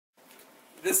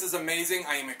This is amazing.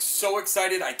 I am so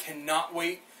excited. I cannot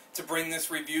wait to bring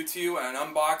this review to you, an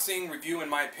unboxing review in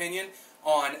my opinion,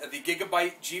 on the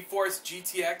Gigabyte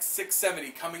GTX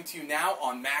 670 coming to you now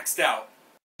on Maxed Out.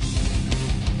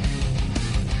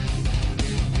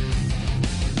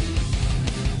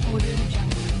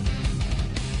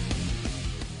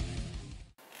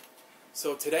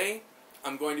 So today,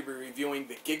 I'm going to be reviewing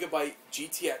the Gigabyte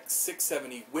GTX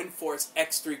 670 WindForce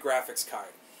X3 graphics card.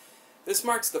 This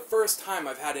marks the first time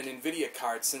I've had an NVIDIA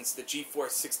card since the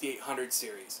GeForce 6800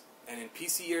 series, and in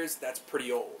PC years, that's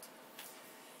pretty old.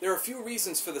 There are a few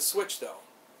reasons for the switch though.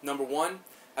 Number one,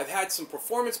 I've had some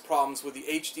performance problems with the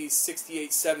HD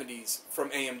 6870s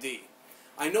from AMD.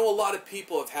 I know a lot of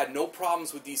people have had no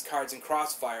problems with these cards in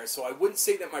Crossfire, so I wouldn't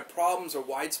say that my problems are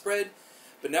widespread,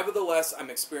 but nevertheless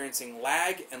I'm experiencing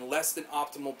lag and less than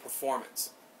optimal performance.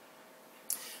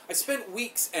 I spent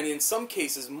weeks and in some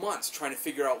cases months trying to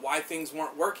figure out why things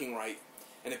weren't working right,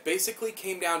 and it basically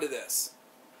came down to this.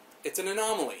 It's an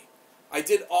anomaly. I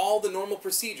did all the normal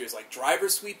procedures like driver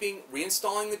sweeping,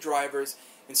 reinstalling the drivers,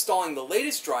 installing the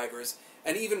latest drivers,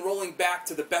 and even rolling back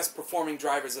to the best performing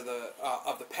drivers of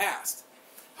the past.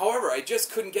 However, I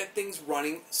just couldn't get things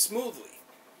running smoothly.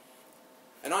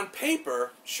 And on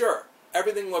paper, sure,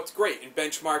 everything looked great. In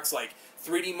benchmarks like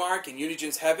 3D Mark and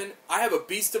Unigen's Heaven, I have a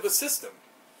beast of a system.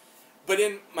 But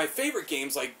in my favorite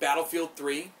games like Battlefield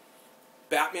 3,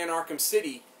 Batman Arkham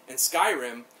City, and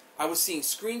Skyrim, I was seeing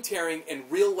screen tearing and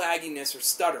real lagginess or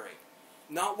stuttering.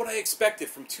 Not what I expected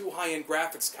from two high-end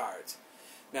graphics cards.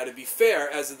 Now to be fair,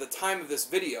 as of the time of this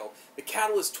video, the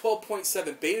Catalyst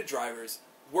 12.7 beta drivers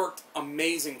worked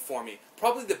amazing for me.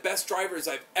 Probably the best drivers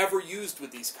I've ever used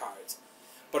with these cards.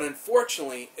 But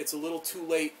unfortunately, it's a little too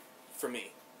late for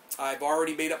me. I've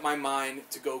already made up my mind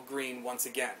to go green once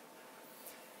again.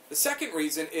 The second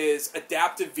reason is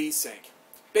adaptive Vsync.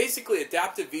 Basically,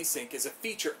 adaptive Vsync is a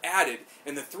feature added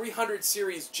in the 300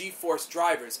 series GeForce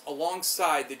drivers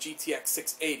alongside the GTX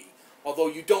 680, although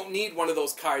you don't need one of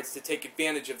those cards to take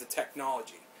advantage of the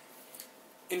technology.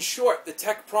 In short, the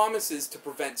tech promises to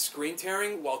prevent screen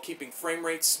tearing while keeping frame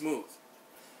rates smooth.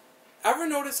 Ever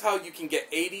notice how you can get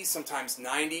 80, sometimes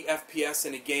 90 FPS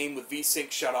in a game with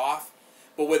Vsync shut off,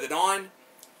 but with it on,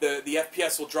 the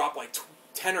FPS will drop like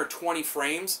 10 or 20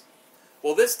 frames?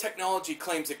 Well, this technology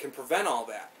claims it can prevent all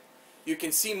that. You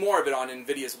can see more of it on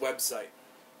NVIDIA's website.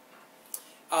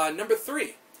 Number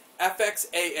 3,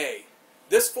 FXAA.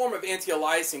 This form of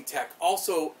anti-aliasing tech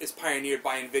also is pioneered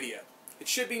by NVIDIA. It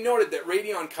should be noted that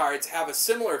Radeon cards have a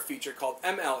similar feature called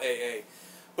MLAA,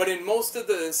 but in most of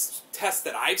the tests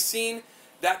that I've seen,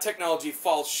 that technology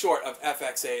falls short of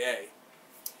FXAA.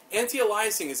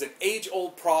 Anti-aliasing is an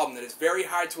age-old problem that is very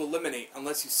hard to eliminate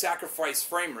unless you sacrifice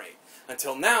frame rate.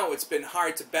 Until now, it's been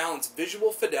hard to balance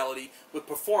visual fidelity with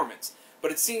performance,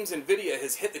 but it seems NVIDIA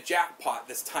has hit the jackpot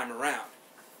this time around.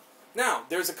 Now,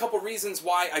 there's a couple reasons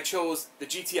why I chose the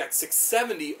GTX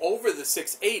 670 over the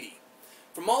 680.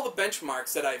 From all the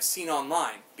benchmarks that I've seen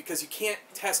online, because you can't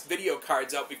test video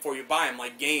cards out before you buy them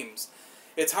like games,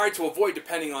 it's hard to avoid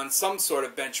depending on some sort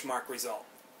of benchmark result.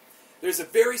 There's a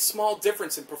very small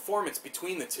difference in performance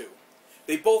between the two.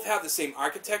 They both have the same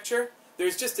architecture.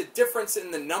 There's just a difference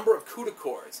in the number of CUDA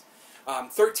cores.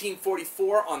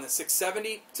 1344 on the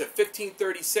 670 to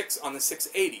 1536 on the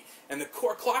 680. And the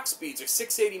core clock speeds are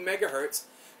 680 megahertz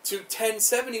to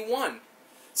 1071.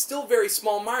 Still very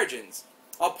small margins.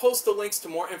 I'll post the links to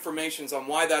more information on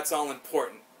why that's all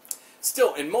important.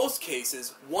 Still, in most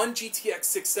cases, one GTX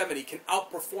 670 can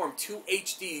outperform two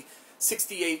HD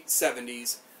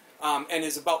 6870s and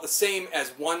is about the same as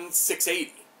one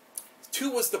 680.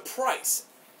 2 was the price.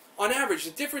 On average,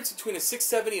 the difference between a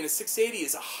 670 and a 680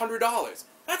 is $100.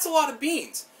 That's a lot of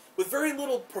beans. With very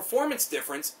little performance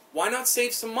difference, why not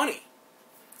save some money?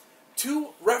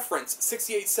 Two reference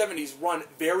 6870s run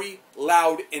very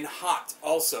loud and hot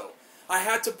also. I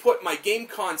had to put my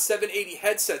GameCon 780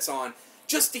 headsets on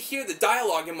just to hear the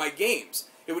dialogue in my games.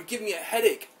 It would give me a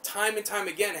headache time and time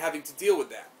again having to deal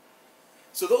with that.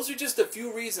 So those are just a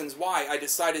few reasons why I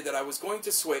decided that I was going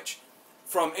to switch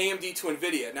from AMD to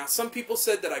NVIDIA. Now, some people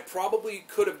said that I probably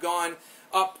could have gone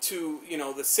up to,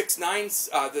 the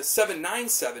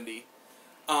 7970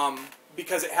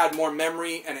 because it had more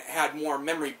memory and it had more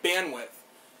memory bandwidth,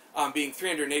 being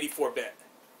 384-bit.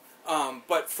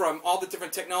 But from all the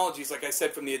different technologies, like I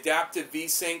said, from the adaptive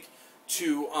Vsync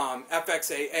to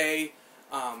FXAA,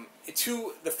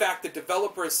 to the fact that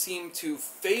developers seem to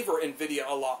favor NVIDIA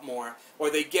a lot more, or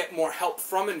they get more help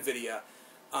from NVIDIA,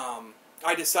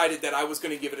 I decided that I was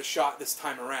going to give it a shot this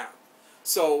time around.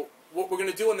 So what we're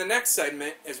going to do in the next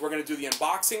segment is we're going to do the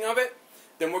unboxing of it,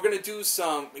 then we're going to do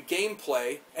some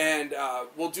gameplay, and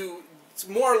we'll do it's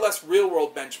more or less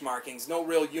real-world benchmarkings, no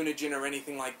real Unigine or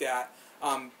anything like that,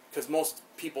 because most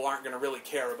people aren't going to really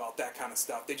care about that kind of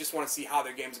stuff. They just want to see how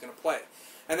their game is going to play.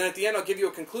 And then at the end, I'll give you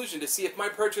a conclusion to see if my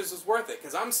purchase was worth it,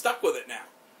 because I'm stuck with it now.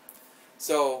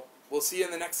 So we'll see you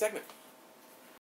in the next segment.